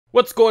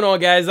What's going on,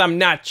 guys? I'm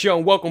Nacho,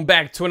 and welcome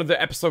back to another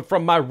episode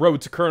from my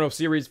Road to Colonel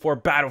series for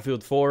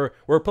Battlefield 4.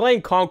 We're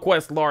playing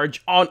Conquest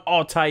Large on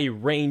Altai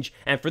range,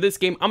 and for this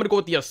game, I'm going to go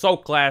with the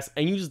Assault class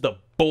and use the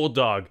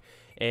Bulldog.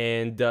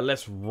 And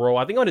let's roll.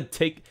 I think I'm going to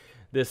take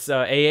this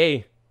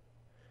AA.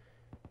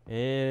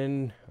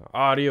 And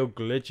audio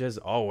glitch as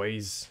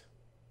always.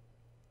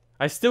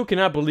 I still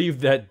cannot believe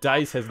that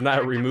DICE has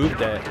not removed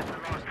that,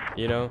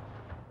 you know?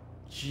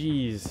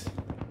 Jeez.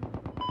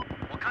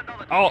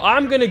 Oh,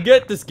 I'm going to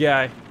get this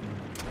guy.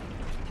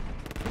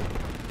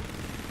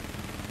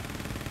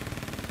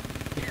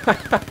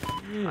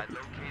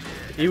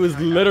 He was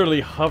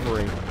literally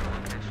hovering.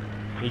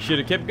 He should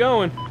have kept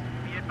going.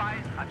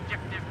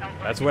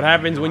 That's what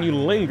happens when you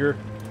linger.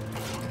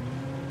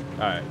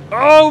 Alright.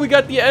 Oh, we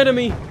got the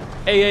enemy!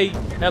 AA,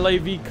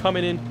 LAV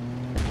coming in.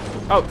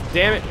 Oh,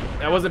 damn it.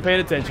 I wasn't paying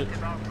attention.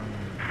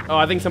 Oh,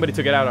 I think somebody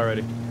took it out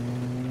already.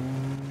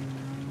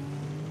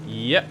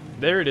 Yep,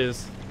 there it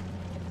is.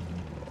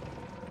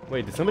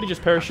 Wait, did somebody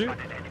just parachute?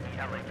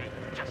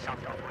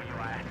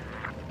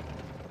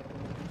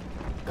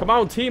 Come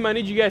on, team, I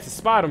need you guys to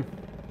spot him.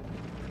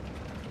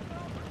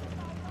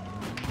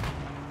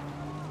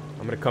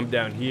 I'm gonna come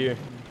down here.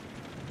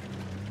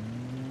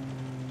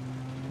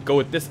 Go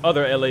with this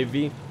other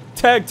LAV.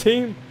 Tag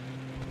team!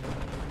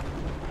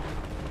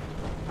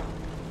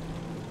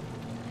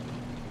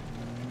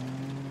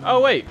 Oh,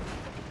 wait.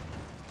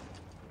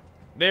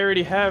 They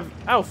already have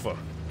Alpha.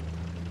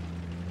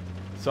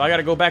 So I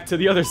gotta go back to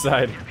the other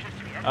side.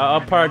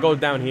 I'll probably go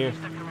down here.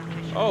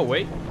 Oh,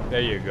 wait. There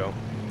you go.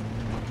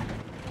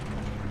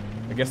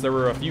 I guess there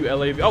were a few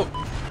LAV. Oh,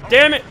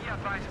 damn it!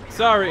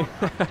 Sorry.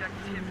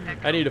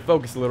 I need to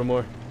focus a little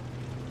more.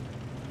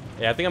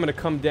 Yeah, I think I'm gonna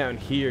come down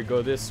here,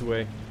 go this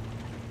way.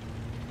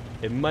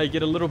 It might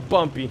get a little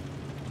bumpy.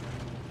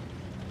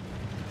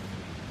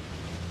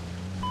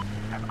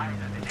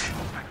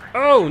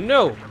 Oh,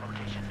 no!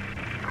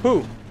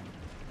 Who?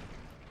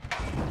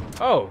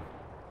 Oh.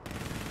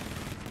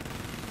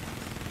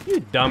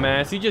 You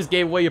dumbass. You just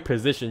gave away your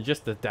position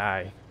just to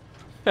die.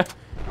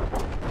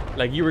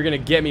 Like you were gonna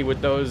get me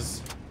with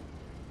those.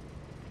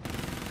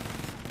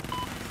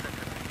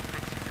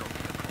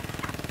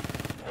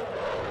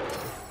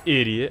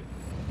 Idiot.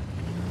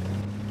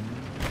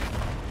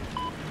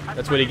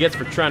 That's what he gets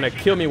for trying to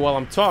kill me while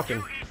I'm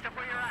talking.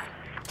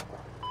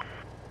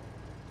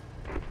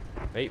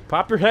 Hey,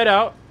 pop your head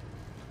out.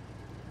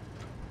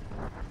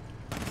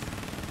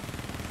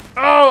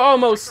 Oh,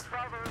 almost.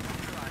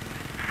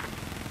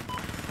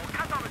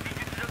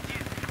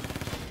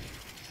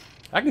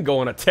 I can go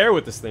on a tear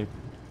with this thing.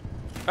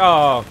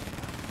 Oh.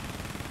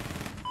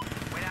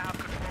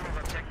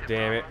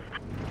 Damn it.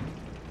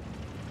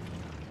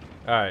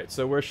 Alright,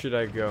 so where should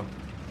I go?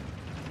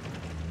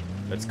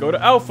 Let's go to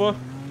Alpha.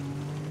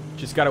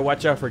 Just gotta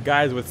watch out for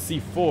guys with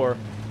C4.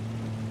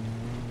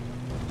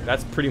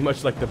 That's pretty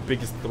much like the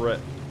biggest threat.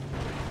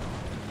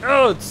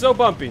 Oh, it's so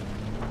bumpy.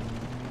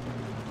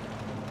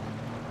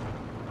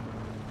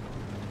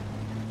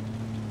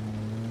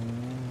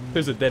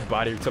 There's a dead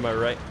body to my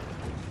right.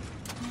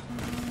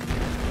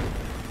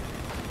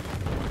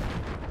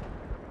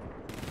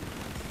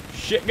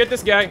 Shit, get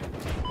this guy.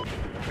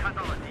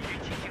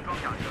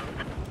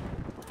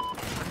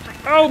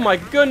 Oh my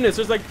goodness,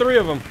 there's like 3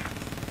 of them.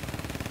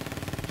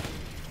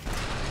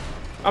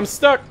 I'm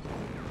stuck.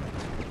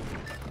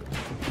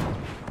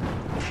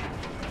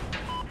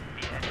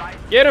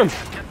 Get him.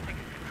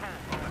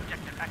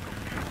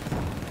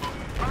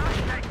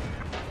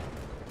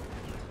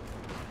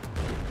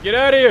 Get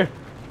out of here.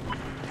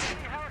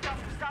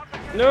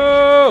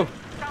 No.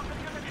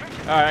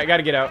 Alright, I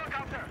gotta get out.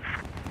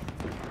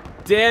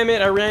 Damn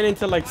it, I ran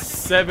into like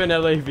 7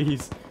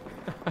 LAVs.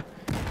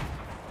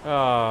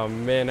 Oh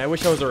man, I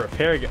wish I was a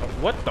repair guy.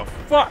 What the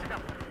fuck?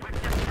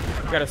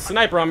 Got a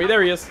sniper on me.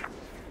 There he is.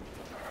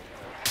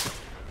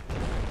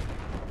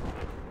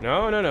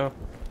 No, no, no.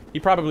 He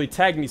probably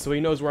tagged me so he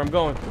knows where I'm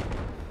going.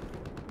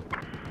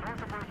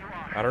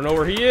 I don't know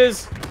where he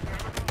is.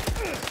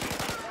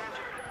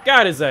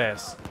 Got his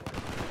ass.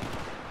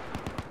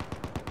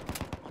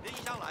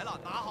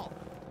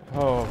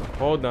 Oh,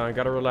 hold on.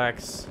 Gotta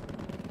relax.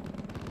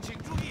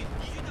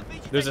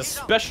 There's a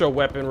special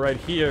weapon right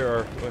here,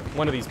 or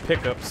one of these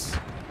pickups.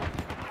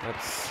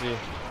 Let's see.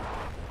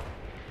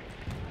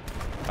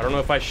 I don't know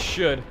if I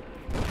should.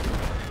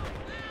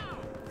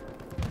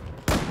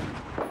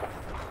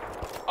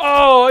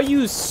 Oh, are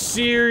you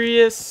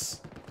serious?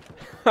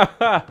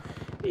 Haha,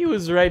 he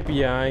was right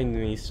behind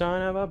me,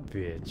 son of a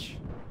bitch.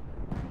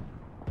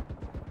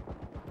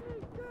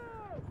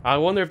 I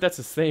wonder if that's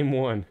the same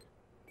one.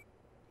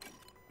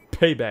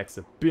 Payback's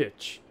a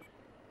bitch.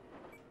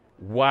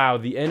 Wow,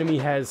 the enemy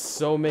has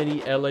so many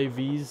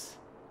LAVs.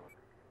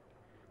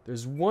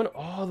 There's one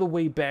all the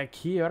way back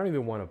here. I don't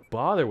even want to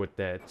bother with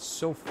that. It's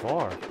so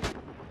far.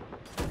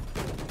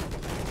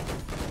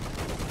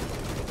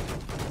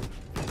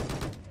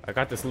 I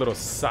got this little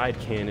side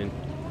cannon.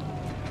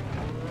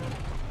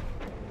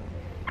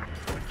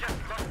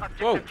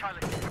 Whoa.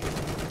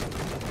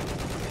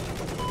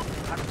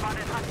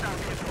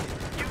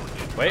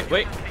 Wait,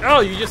 wait.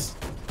 Oh, you just...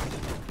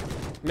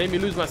 Made me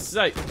lose my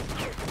sight.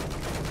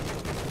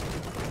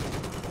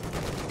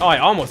 Oh, I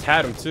almost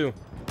had him too.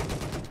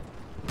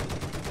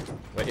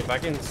 Wait, if I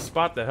can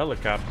spot the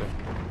helicopter.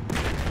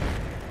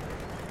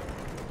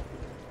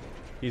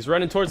 He's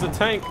running towards the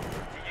tank.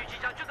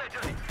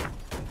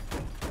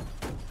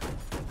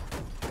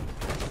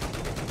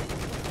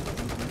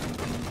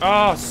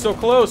 Oh, so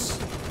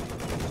close.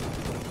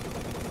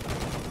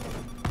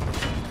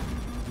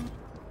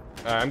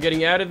 I'm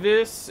getting out of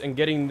this and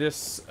getting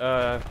this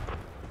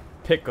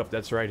pickup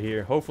that's right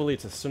here. Hopefully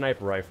it's a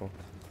sniper rifle.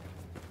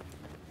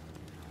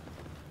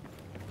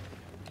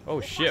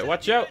 Oh shit,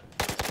 watch out.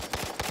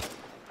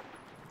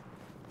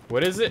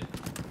 What is it?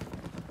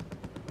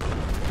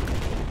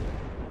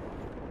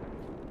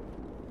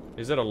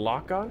 Is it a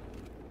lock-on?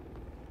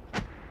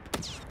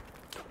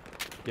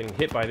 Getting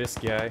hit by this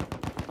guy.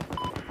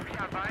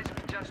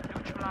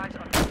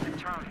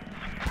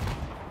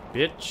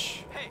 Bitch.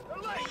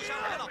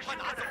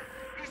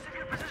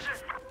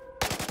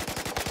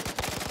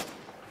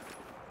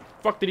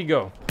 Fuck did he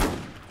go?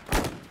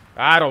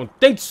 I don't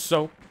think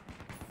so.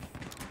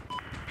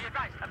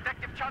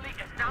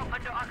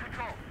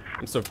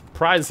 I'm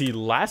surprised he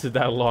lasted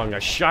that long. I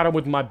shot him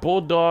with my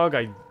bulldog.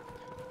 I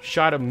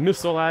shot a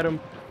missile at him.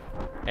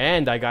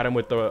 And I got him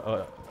with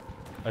a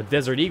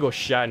Desert Eagle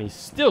shot and he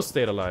still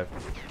stayed alive.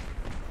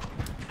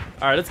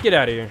 Alright, let's get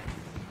out of here.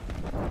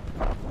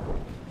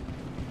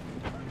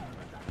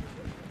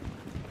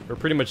 We're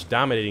pretty much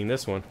dominating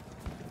this one.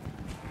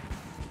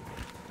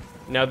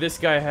 Now this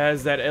guy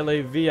has that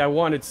LAV I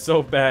wanted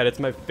so bad. It's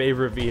my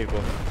favorite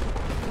vehicle.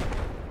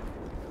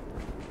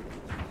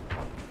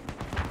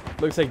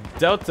 Looks like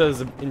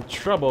Delta's in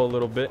trouble a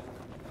little bit.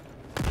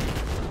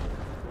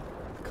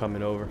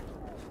 Coming over.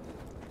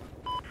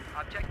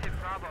 Objective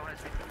Bravo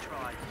has been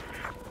neutralized.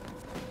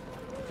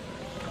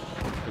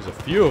 There's a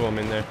few of them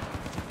in there.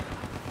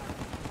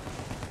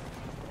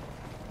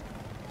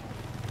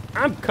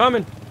 I'm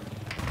coming.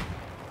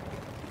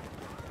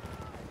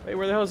 Wait,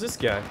 where the hell is this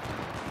guy?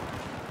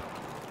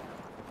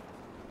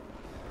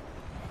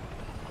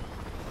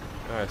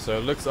 Alright, so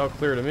it looks all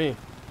clear to me.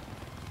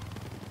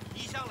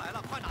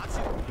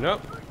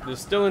 Nope, they're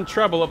still in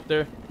trouble up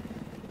there.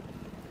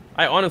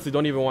 I honestly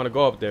don't even want to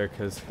go up there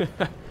because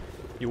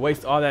you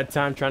waste all that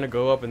time trying to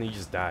go up and then you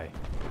just die.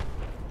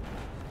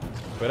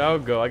 But I'll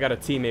go. I got a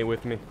teammate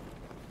with me.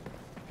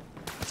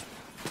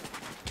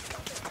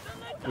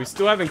 We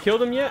still haven't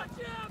killed him yet?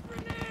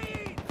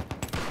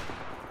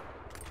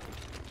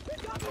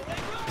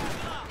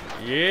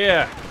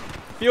 Yeah!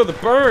 Feel the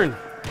burn!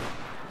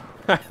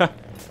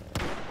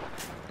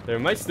 There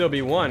might still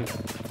be one.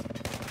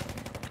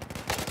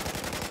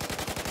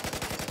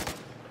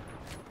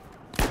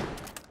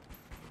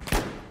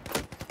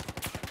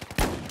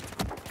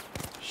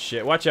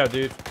 Shit, watch out,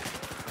 dude.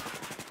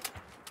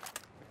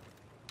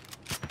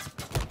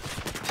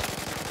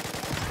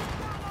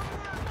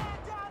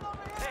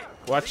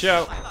 Watch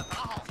out.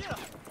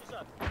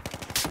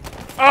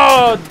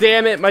 Oh,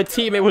 damn it. My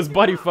teammate was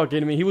buddy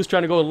fucking me. He was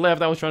trying to go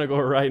left. I was trying to go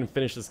right and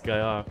finish this guy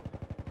off.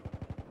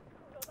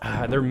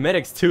 Ah, they're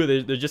medics too.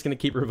 They're just going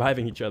to keep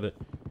reviving each other.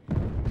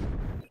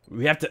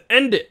 We have to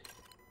end it.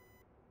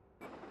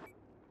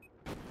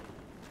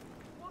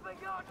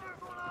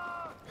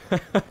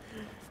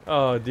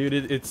 Oh, dude,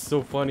 it's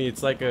so funny.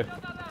 It's like a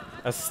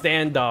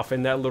standoff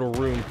in that little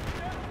room.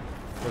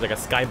 Or like a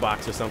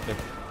skybox or something.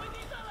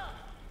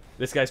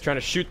 This guy's trying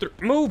to shoot through.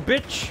 Move,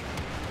 bitch!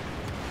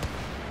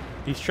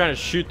 He's trying to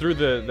shoot through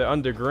the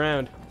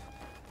underground.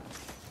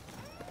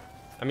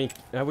 I mean,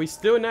 have we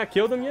still not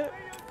killed him yet?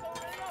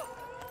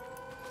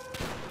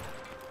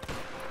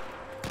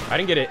 I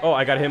didn't get it. Oh,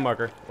 I got a hit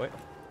marker. What?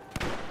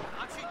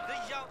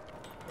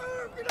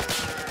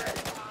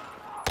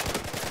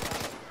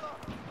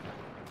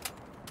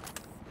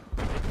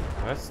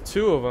 That's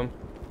two of them.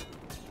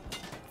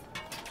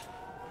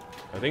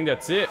 I think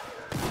that's it.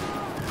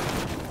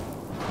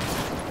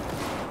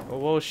 Oh,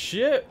 well,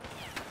 shit.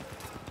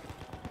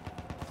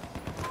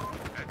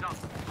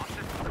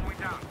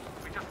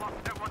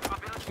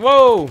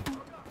 Whoa!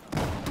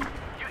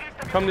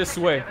 Come this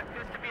way.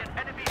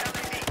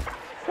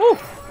 Woo!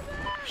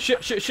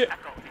 Shit, shit, shit.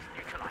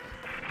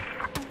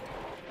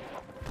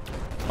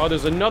 Oh,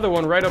 there's another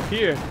one right up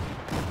here.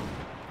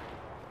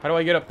 How do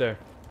I get up there?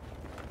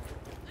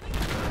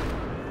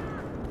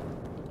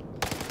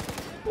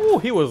 Ooh,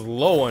 he was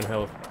low on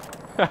health.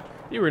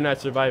 You were not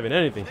surviving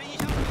anything.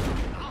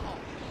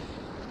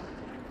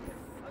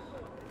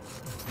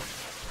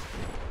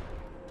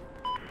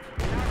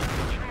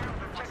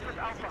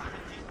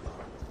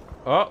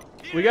 Oh,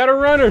 we got a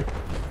runner.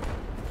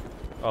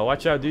 Oh,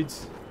 watch out,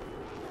 dudes.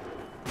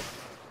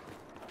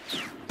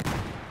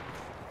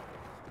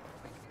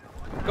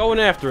 Going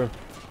after him.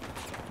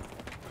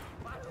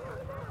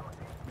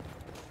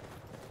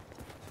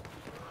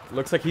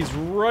 Looks like he's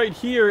right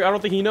here. I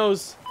don't think he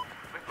knows.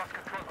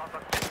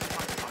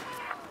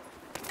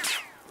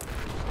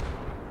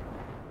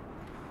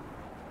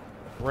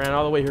 Ran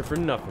all the way here for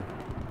nothing.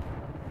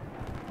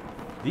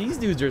 These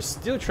dudes are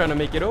still trying to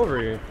make it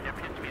over here.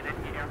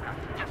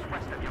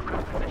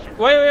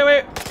 Wait, wait,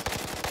 wait.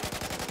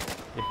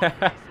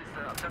 Yeah.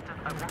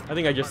 I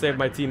think I just saved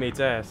my teammate's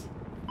ass.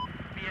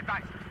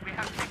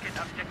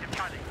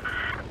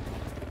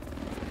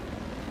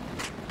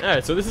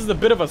 Alright, so this is a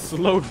bit of a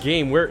slow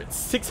game. We're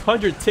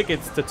 600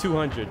 tickets to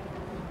 200.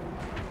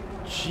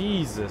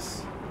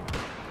 Jesus.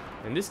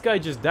 And this guy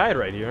just died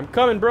right here. I'm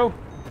coming, bro.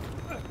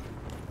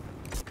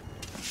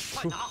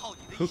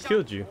 Who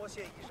killed you?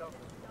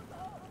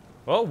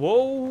 Oh,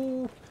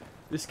 whoa.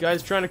 This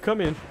guy's trying to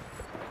come in.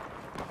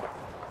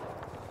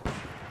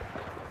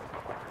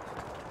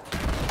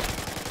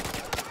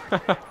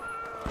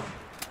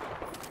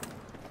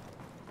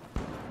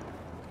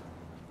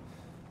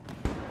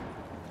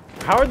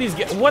 How are these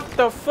guys? What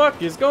the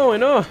fuck is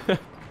going on?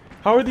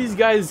 How are these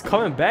guys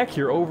coming back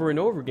here over and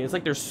over again? It's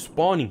like they're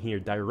spawning here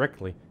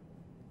directly.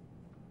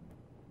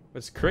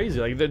 It's crazy.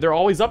 Like they're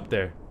always up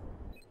there,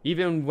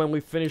 even when we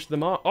finish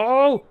them off.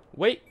 Oh,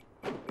 wait.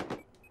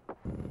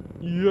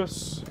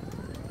 Yes.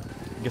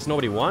 I guess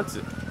nobody wants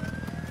it.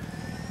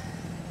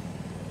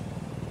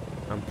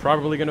 I'm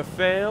probably gonna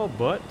fail,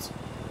 but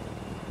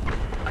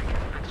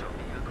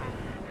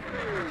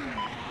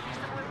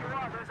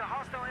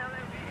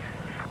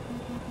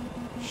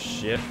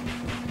shit.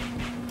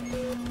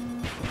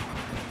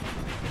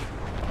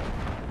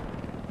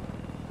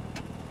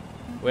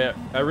 Wait,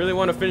 I really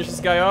want to finish this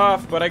guy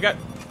off, but I got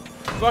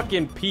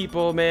fucking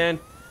people, man.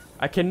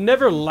 I can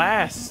never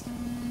last.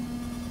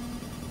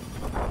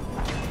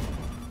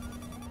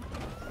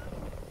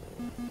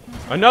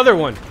 Another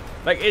one.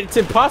 Like, it's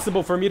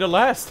impossible for me to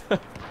last.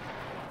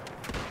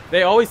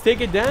 They always take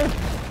it down.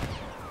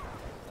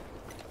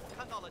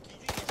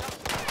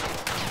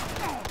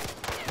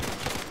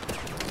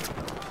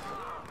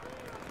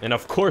 And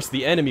of course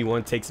the enemy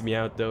one takes me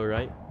out though,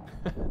 right?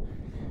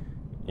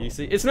 You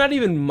see, it's not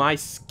even my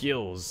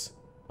skills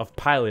of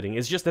piloting.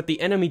 It's just that the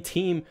enemy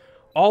team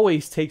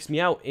always takes me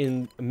out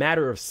in a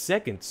matter of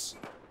seconds.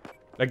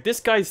 Like,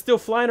 this guy's still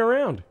flying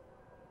around.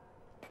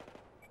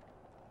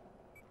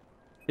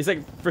 It's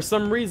like, for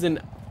some reason,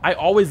 I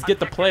always get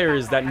the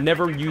players that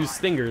never use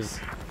stingers.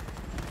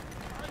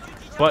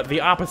 But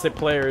the opposite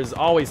players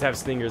always have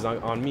stingers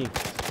on me.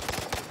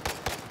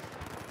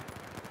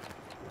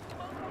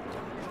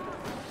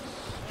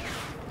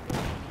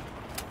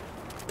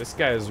 This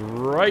guy is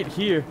right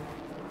here.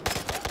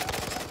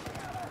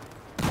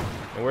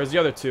 And where's the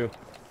other two?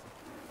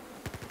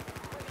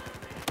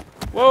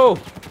 Whoa!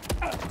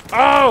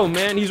 Oh,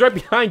 man, he's right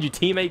behind you,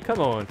 teammate. Come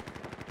on.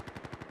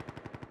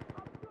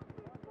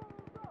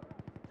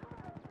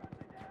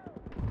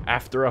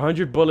 After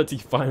 100 bullets, he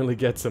finally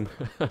gets him.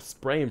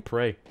 Spray and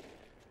pray.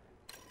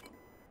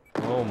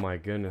 Oh, my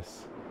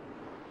goodness.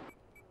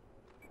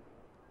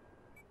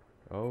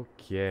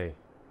 Okay.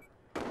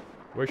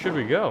 Where should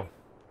we go?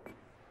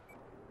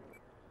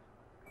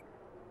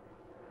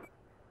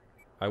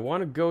 I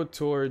want to go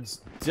towards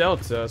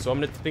Delta, so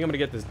I think I'm gonna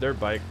get this dirt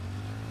bike.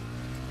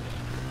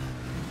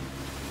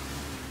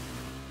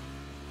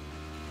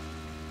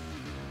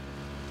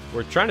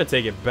 We're trying to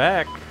take it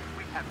back.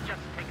 We have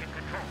just taken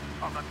control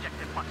of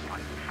objective hotspot.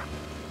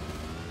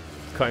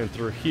 Cutting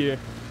through here.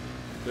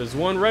 There's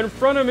one right in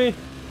front of me.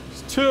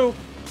 There's two.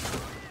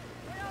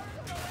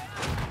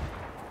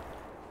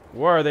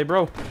 Where are they,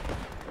 bro?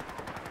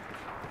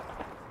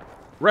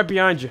 Right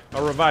behind you.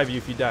 I'll revive you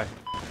if you die.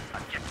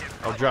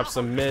 I'll drop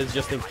some meds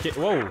just in case.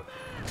 Whoa!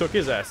 Took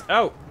his ass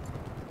out.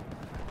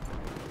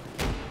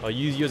 I'll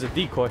use you as a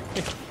decoy.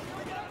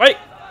 Wait!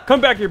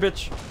 Come back here,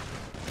 bitch!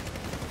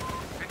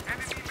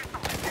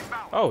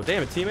 Oh,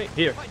 damn it, teammate.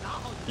 Here.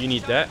 You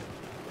need that.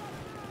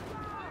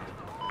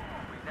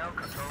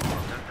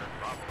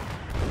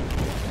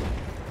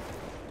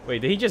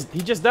 Wait, he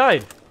just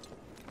died.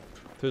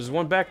 There's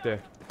one back there.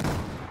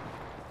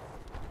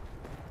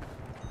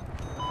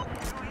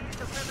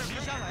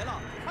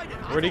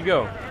 Where'd he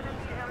go?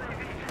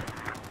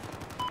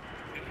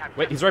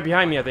 Wait, he's right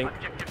behind me, I think.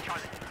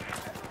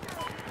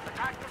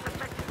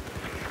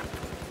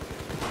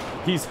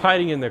 He's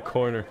hiding in the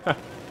corner.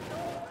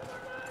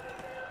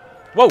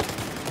 Whoa!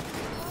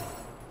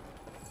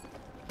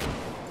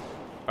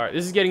 Alright,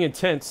 this is getting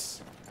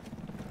intense.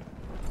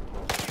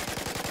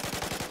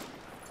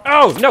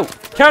 Oh, no!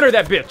 Counter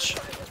that bitch!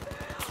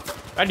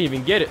 I didn't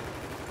even get it.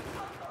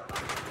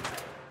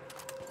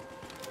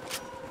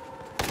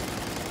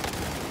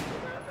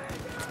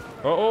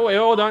 Oh, wait,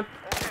 hold on.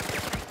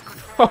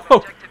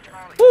 Oh!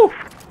 Woo!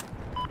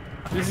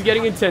 This is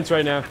getting intense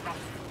right now.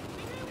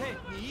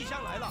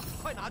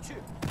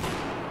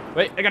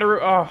 Wait, I gotta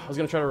I was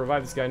gonna try to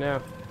revive this guy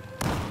now.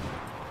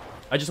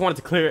 I just wanted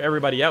to clear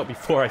everybody out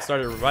before I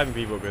started reviving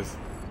people, because...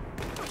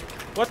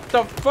 What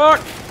the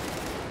fuck?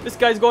 This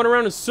guy's going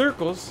around in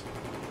circles.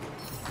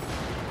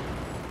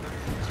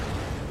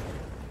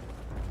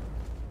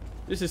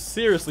 This is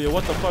seriously a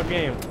what the fuck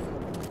game.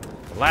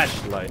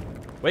 Flashlight.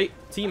 Wait,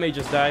 teammate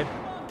just died.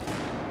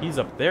 He's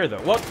up there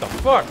though. What the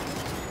fuck?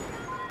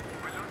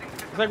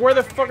 It's like, where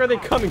the fuck are they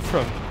coming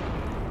from?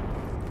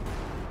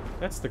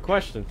 That's the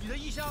question.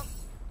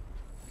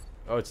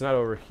 Oh, it's not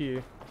over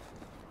here.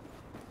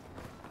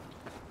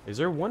 Is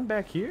there one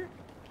back here?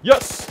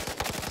 Yes!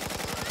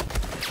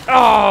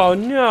 Oh,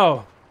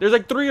 no. There's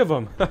like 3 of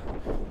them.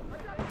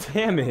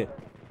 Damn it.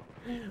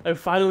 I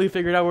finally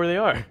figured out where they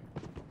are.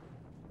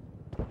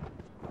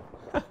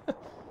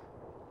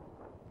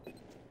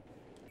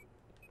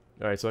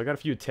 Alright, so I got a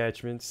few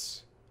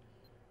attachments.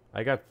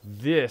 I got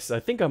this.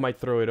 I think I might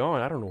throw it on.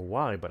 I don't know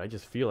why, but I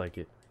just feel like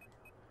it.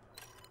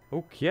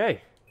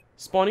 Okay.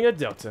 Spawning a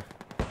Delta.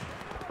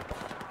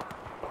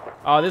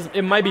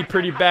 It might be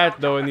pretty bad,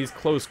 though, in these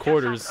close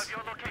quarters.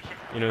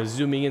 You know,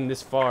 zooming in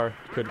this far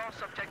could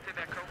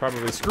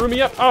probably screw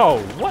me up. Oh,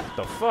 what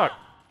the fuck?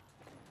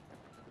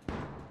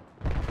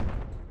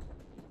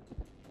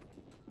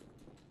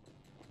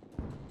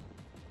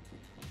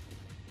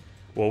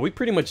 Well, we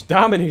pretty much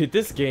dominated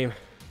this game.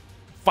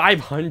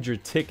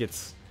 500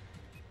 tickets.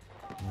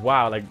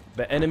 Wow, like,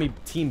 the enemy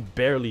team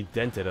barely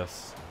dented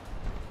us.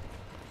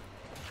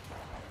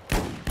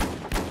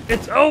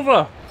 It's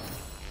over!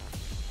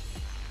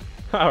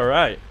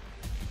 Alright.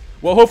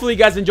 Well, hopefully you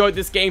guys enjoyed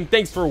this game.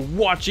 Thanks for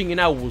watching, and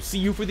I will see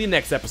you for the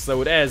next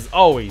episode. As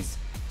always,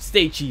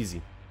 stay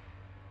cheesy.